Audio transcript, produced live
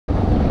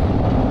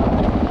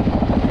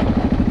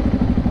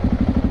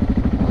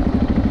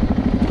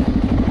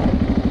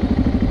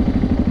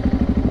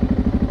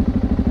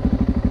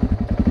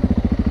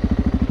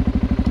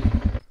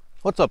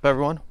What's up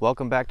everyone?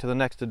 Welcome back to the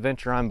next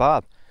adventure. I'm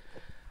Bob.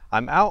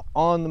 I'm out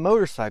on the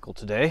motorcycle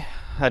today.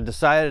 I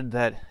decided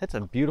that it's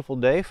a beautiful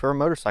day for a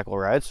motorcycle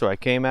ride, so I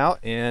came out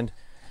and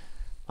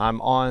I'm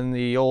on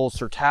the old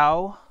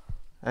Surtau,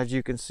 as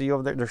you can see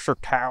over there. The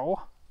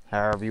Surtau,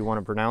 however you want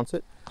to pronounce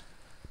it.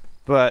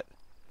 But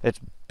it's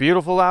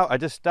beautiful out. I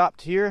just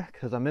stopped here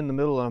because I'm in the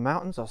middle of the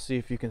mountains. I'll see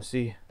if you can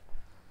see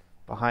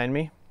behind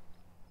me.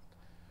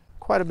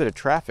 Quite a bit of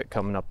traffic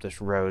coming up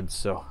this road,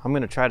 so I'm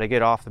going to try to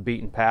get off the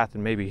beaten path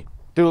and maybe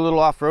do a little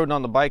off-roading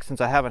on the bike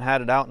since I haven't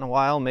had it out in a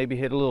while. Maybe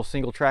hit a little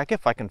single track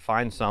if I can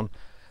find some.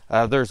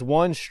 There's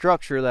one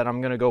structure that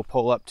I'm going to go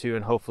pull up to,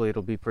 and hopefully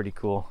it'll be pretty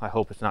cool. I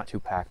hope it's not too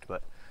packed,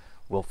 but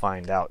we'll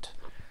find out.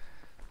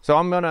 So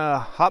I'm going to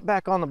hop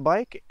back on the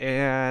bike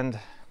and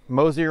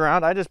mosey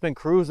around. I just been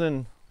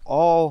cruising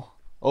all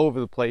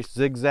over the place,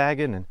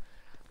 zigzagging, and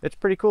it's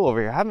pretty cool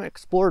over here. I haven't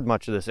explored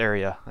much of this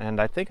area,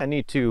 and I think I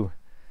need to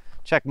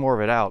check more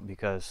of it out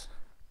because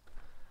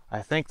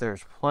I think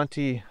there's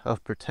plenty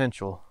of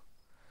potential.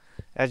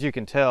 As you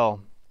can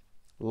tell,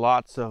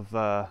 lots of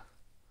I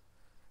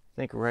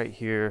think right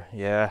here,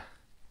 yeah,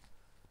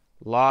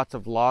 lots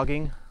of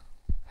logging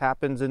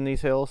happens in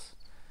these hills.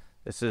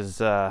 This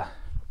is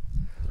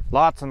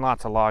lots and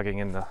lots of logging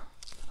in the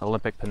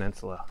Olympic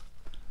Peninsula.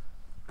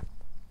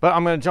 But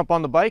I'm going to jump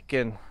on the bike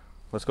and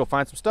let's go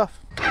find some stuff.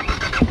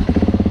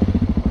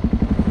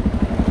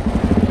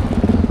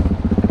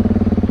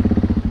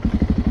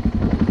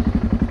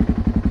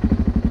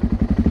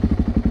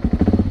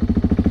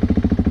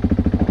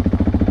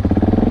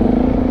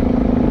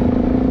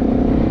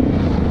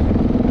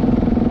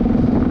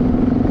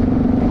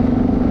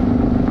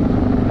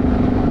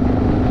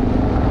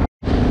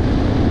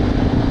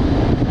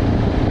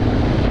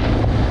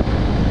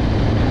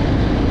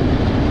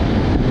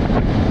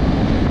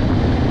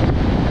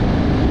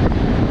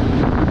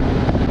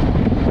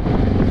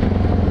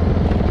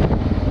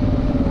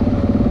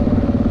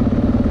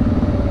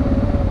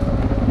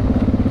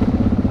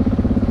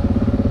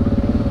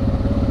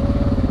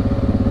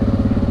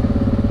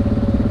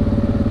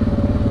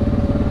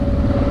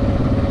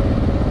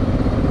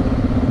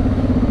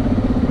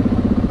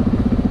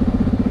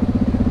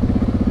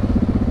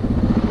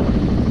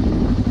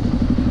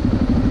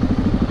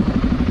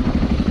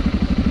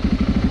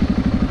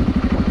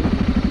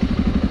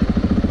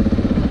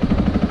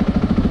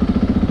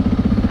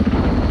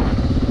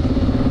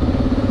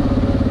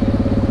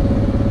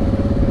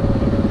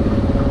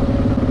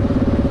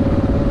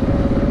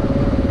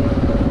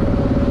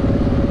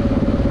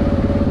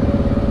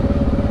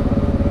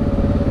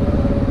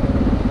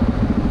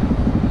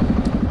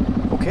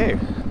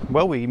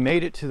 Well, we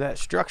made it to that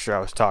structure I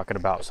was talking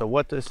about. So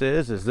what this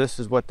is this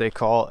is what they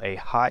call a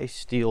high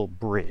steel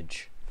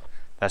bridge.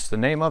 That's the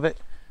name of it.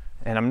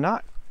 And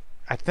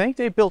I think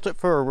they built it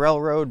for a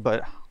railroad,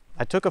 but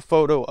I took a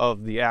photo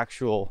of the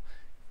actual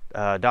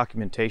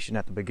documentation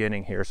at the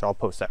beginning here, so I'll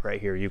post that right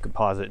here. You can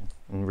pause it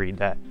and read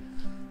that.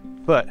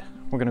 But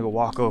we're gonna go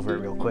walk over it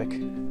real quick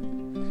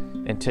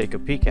and take a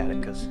peek at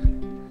it because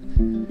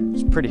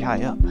it's pretty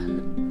high up.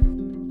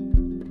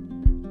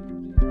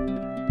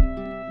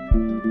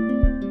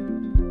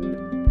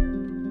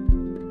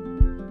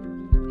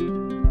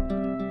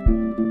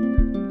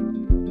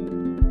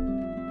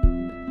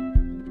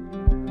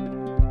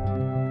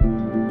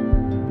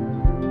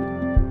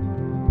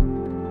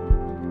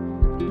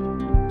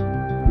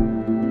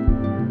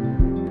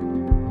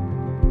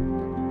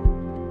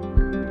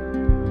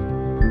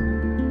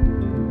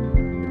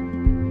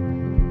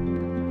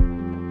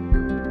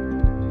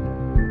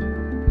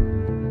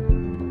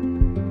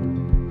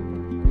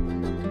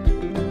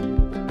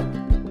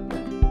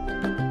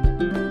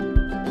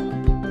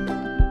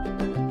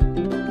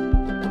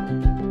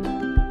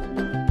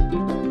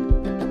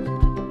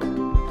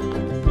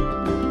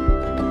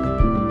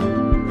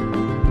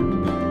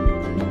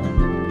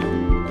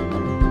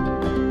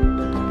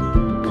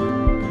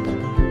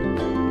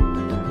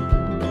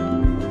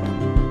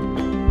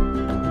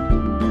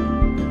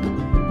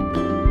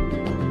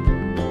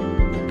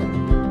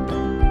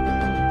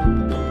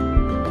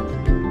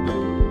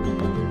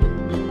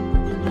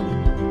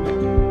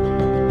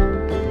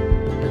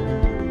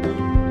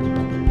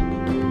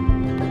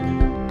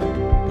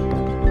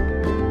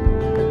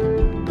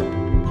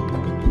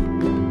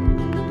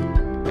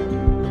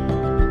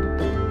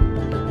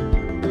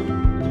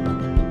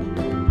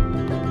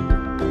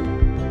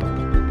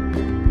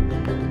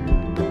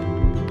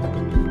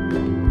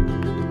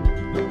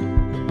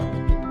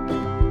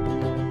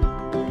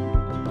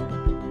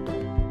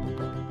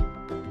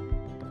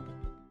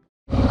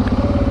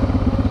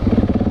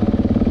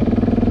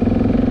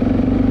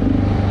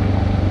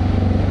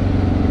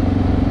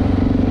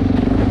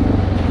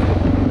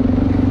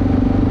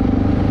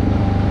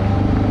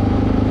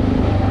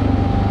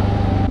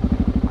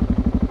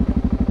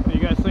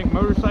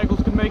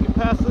 Motorcycles can make it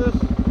past this?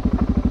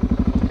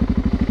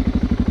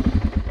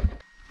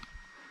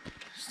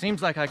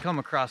 Seems like I come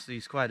across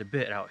these quite a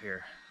bit out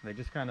here. They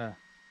just kind of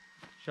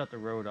shut the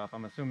road off.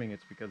 I'm assuming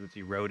it's because it's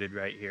eroded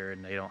right here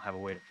and they don't have a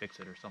way to fix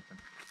it or something.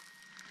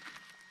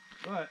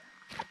 But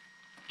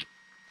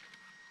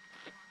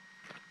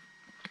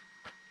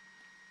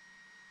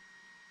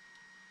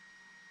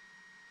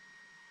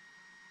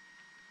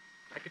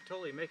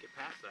totally make it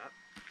past that.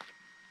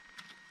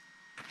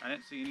 I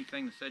didn't see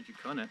anything that said you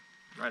couldn't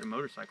ride a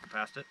motorcycle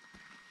past it.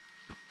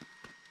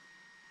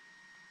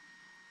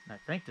 And I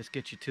think this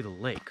gets you to the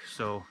lake,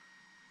 so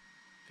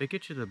if it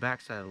gets you to the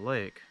backside of the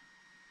lake,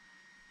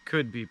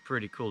 could be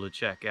pretty cool to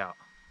check out.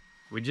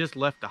 We just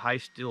left the high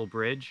steel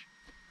bridge.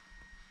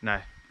 Nah,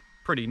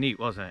 pretty neat,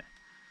 wasn't it?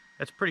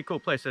 That's a pretty cool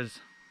place.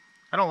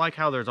 I don't like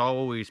how there's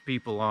always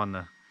people on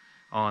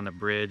the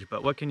bridge,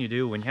 but what can you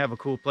do when you have a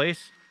cool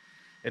place?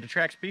 It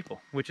attracts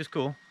people, which is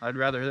cool. I'd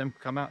rather them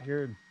come out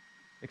here and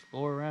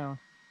explore around.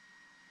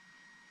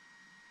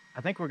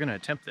 I think we're gonna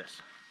attempt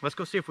this. Let's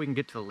go see if we can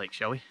get to the lake,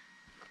 shall we?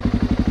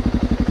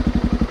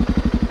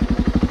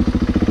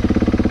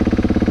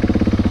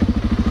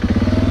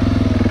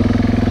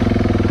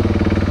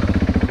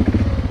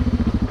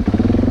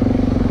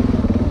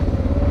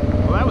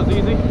 Well, that was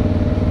easy.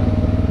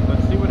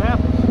 Let's see what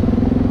happens.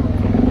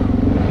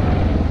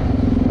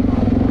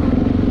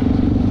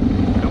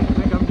 I don't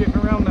think I'm getting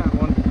around that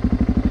one.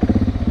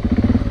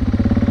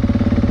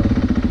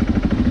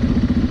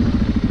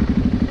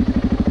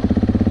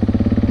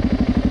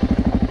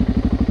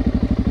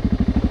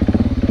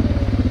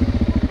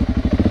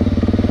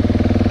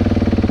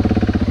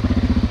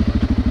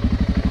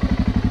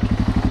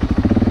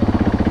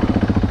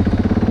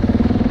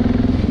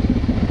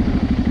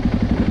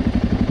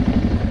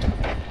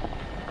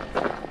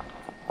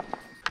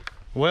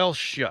 Well,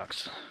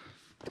 shucks.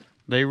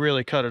 They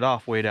really cut it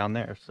off way down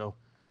there, so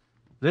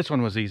this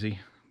one was easy.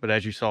 But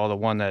as you saw, the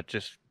one that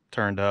just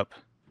turned up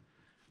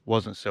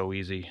wasn't so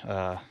easy.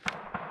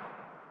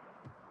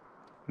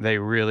 They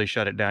really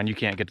shut it down. You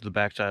can't get to the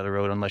backside of the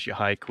road unless you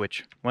hike,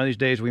 which one of these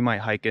days we might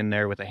hike in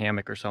there with a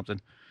hammock or something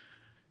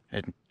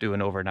and do an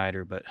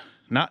overnighter, but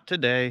not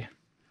today.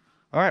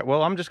 All right,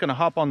 well, I'm just gonna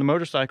hop on the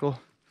motorcycle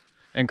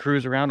and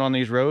cruise around on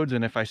these roads,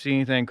 and if I see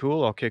anything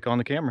cool, I'll kick on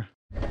the camera.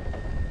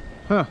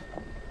 Huh.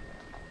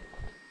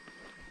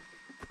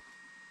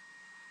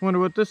 Wonder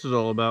what this is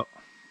all about.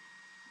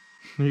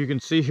 You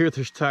can see here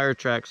there's tire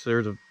tracks.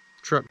 There's a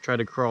truck tried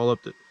to crawl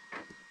up it.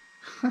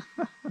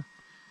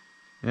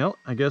 Well,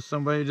 I guess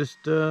somebody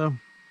just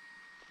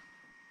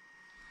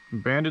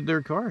abandoned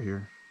their car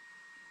here.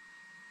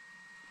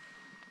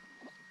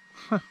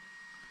 Huh.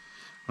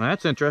 Well,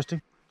 that's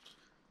interesting.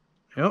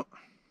 Yep,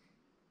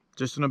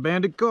 just an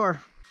abandoned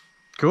car.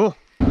 Cool.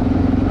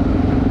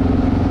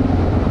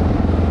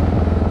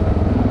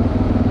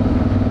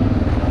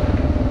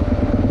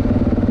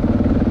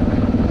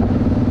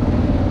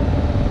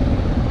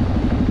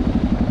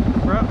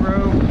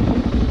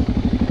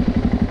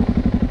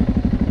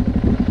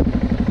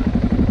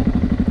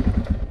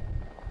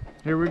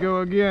 Here we go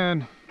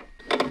again.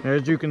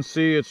 As you can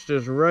see, it's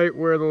just right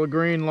where the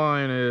green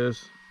line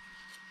is.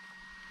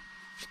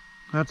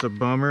 That's a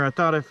bummer. I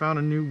thought I found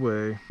a new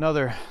way.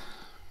 Another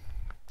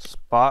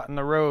spot in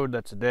the road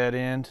that's a dead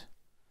end.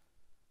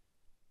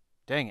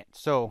 Dang it.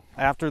 So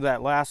after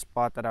that last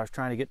spot that I was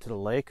trying to get to the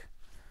lake,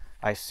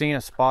 I seen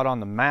a spot on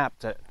the map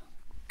that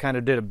kind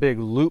of did a big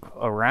loop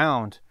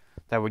around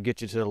that would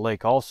get you to the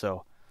lake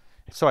also.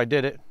 So I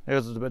did it. It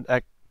was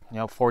a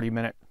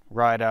 40-minute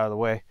ride out of the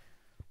way.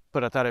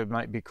 But I thought it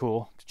might be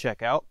cool to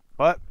check out.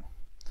 But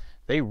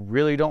they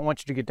really don't want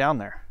you to get down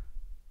there,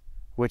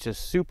 which is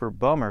super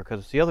bummer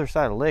because it's the other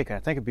side of the lake and I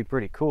think it'd be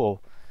pretty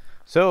cool.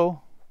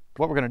 So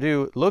what we're gonna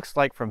do, it looks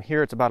like from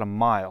here it's about a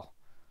mile.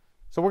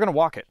 So we're gonna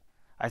walk it.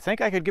 I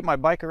think I could get my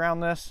bike around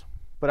this,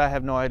 but I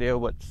have no idea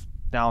what's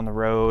down the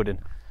road, and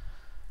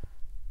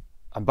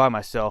I'm by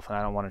myself and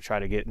I don't want to try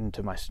to get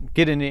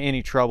into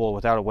any trouble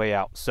without a way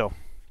out. So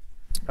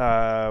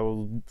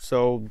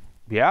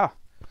yeah.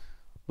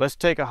 Let's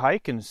take a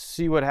hike and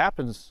see what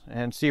happens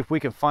and see if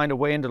we can find a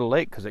way into the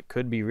lake, because it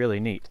could be really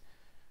neat.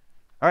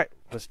 All right,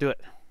 let's do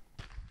it.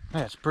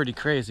 That's pretty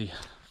crazy.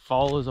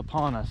 Fall is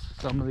upon us.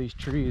 Some of these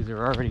trees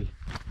are already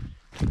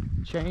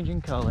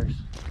changing colors.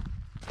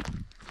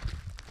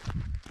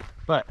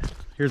 But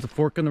here's a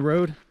fork in the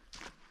road.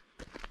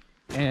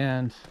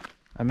 And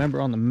I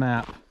remember on the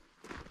map,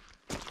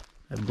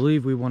 I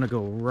believe we want to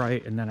go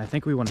right, and then I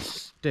think we want to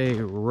stay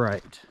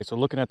right. So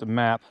looking at the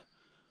map,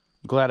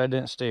 glad I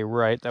didn't stay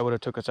right. That would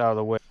have took us out of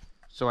the way.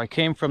 So I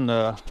came from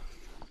the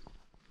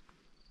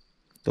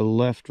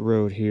left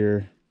road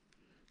here.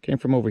 Came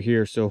from over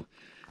here. So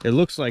it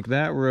looks like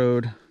that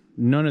road,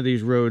 none of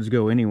these roads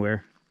go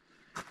anywhere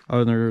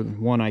other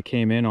than one I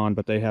came in on,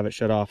 but they have it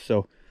shut off.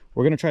 So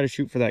we're going to try to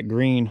shoot for that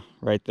green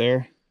right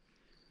there.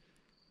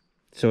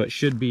 So it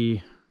should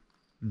be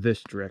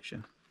this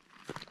direction.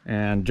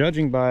 And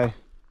judging by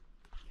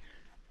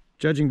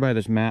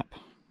this map,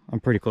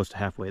 I'm pretty close to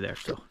halfway there.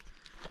 So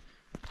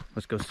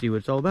let's go see what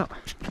it's all about.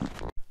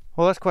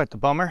 Well, that's quite the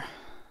bummer.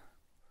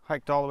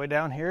 Hiked all the way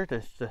down here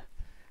just to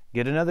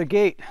get another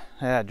gate.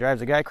 That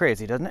drives a guy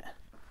crazy, doesn't it?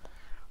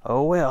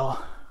 Oh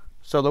well.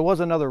 So there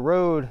was another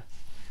road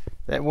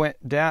that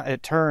went down,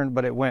 it turned,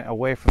 but it went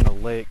away from the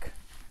lake.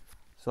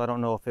 So I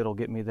don't know if it'll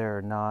get me there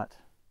or not.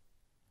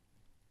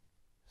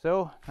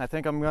 So I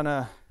think I'm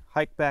gonna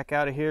hike back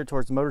out of here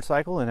towards the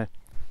motorcycle, and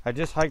I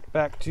just hiked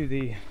back to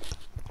the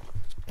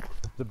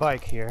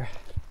bike here.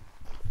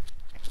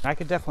 I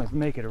could definitely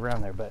make it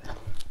around there, but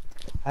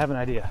I have an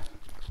idea.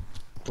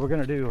 What we're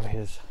gonna do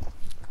is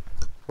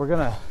we're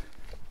gonna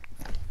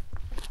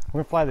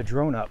fly the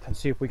drone up and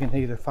see if we can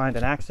either find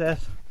an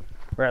access,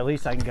 or at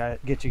least I can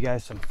get you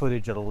guys some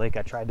footage of the lake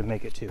I tried to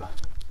make it to.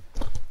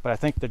 But I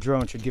think the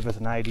drone should give us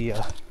an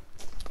idea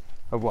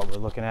of what we're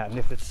looking at and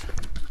if it's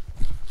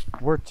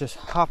worth just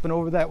hopping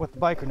over that with the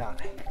bike or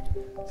not.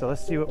 So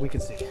let's see what we can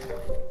see.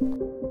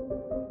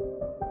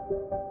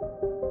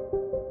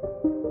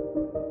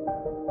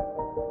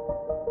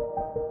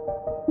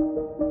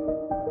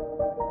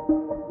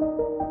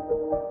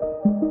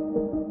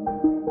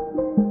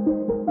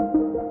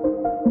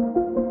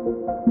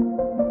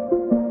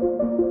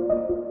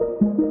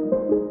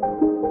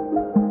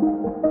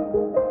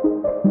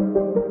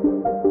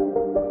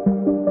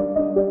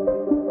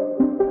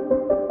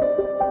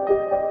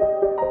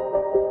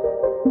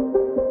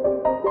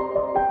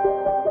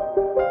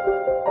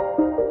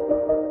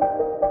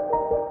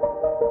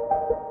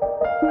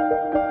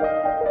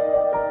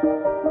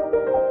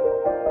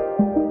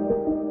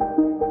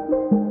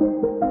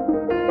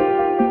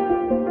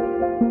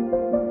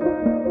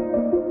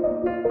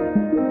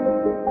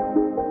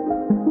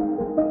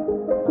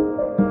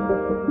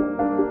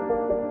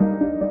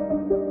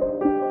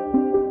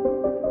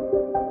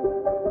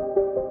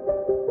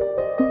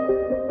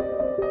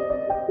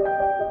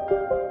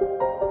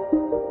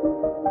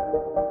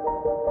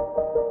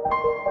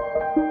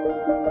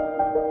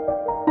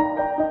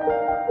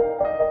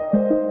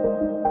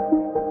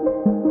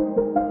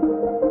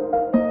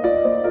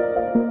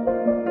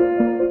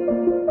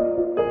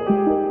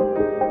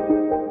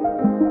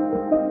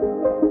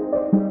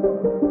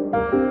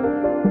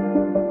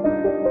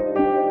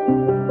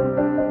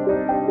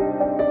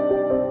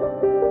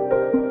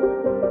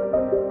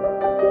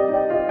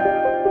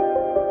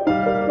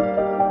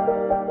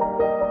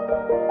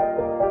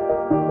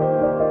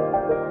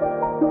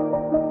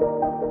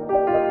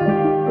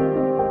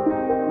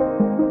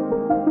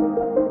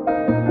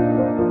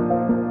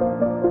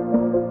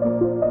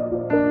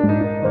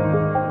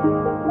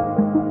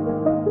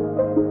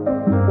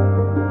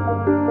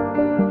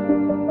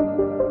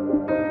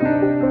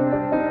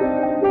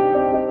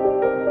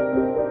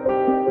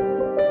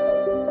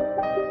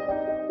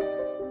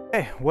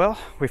 Okay, well,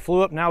 we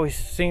flew up, now we've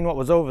seen what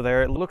was over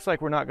there. It looks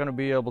like we're not gonna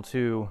be able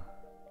to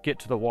get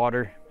to the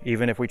water,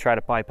 even if we try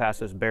to bypass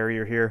this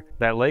barrier here.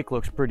 That lake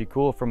looks pretty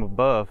cool from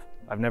above.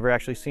 I've never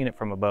actually seen it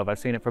from above. I've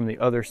seen it from the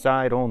other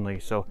side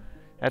only, so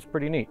that's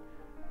pretty neat.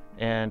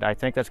 And I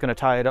think that's gonna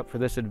tie it up for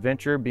this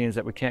adventure, being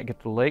that we can't get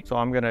to the lake. So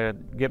I'm gonna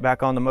get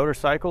back on the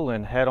motorcycle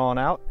and head on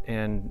out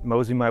and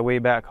mosey my way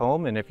back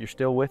home. And if you're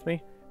still with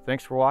me,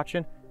 thanks for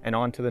watching, and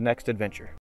on to the next adventure.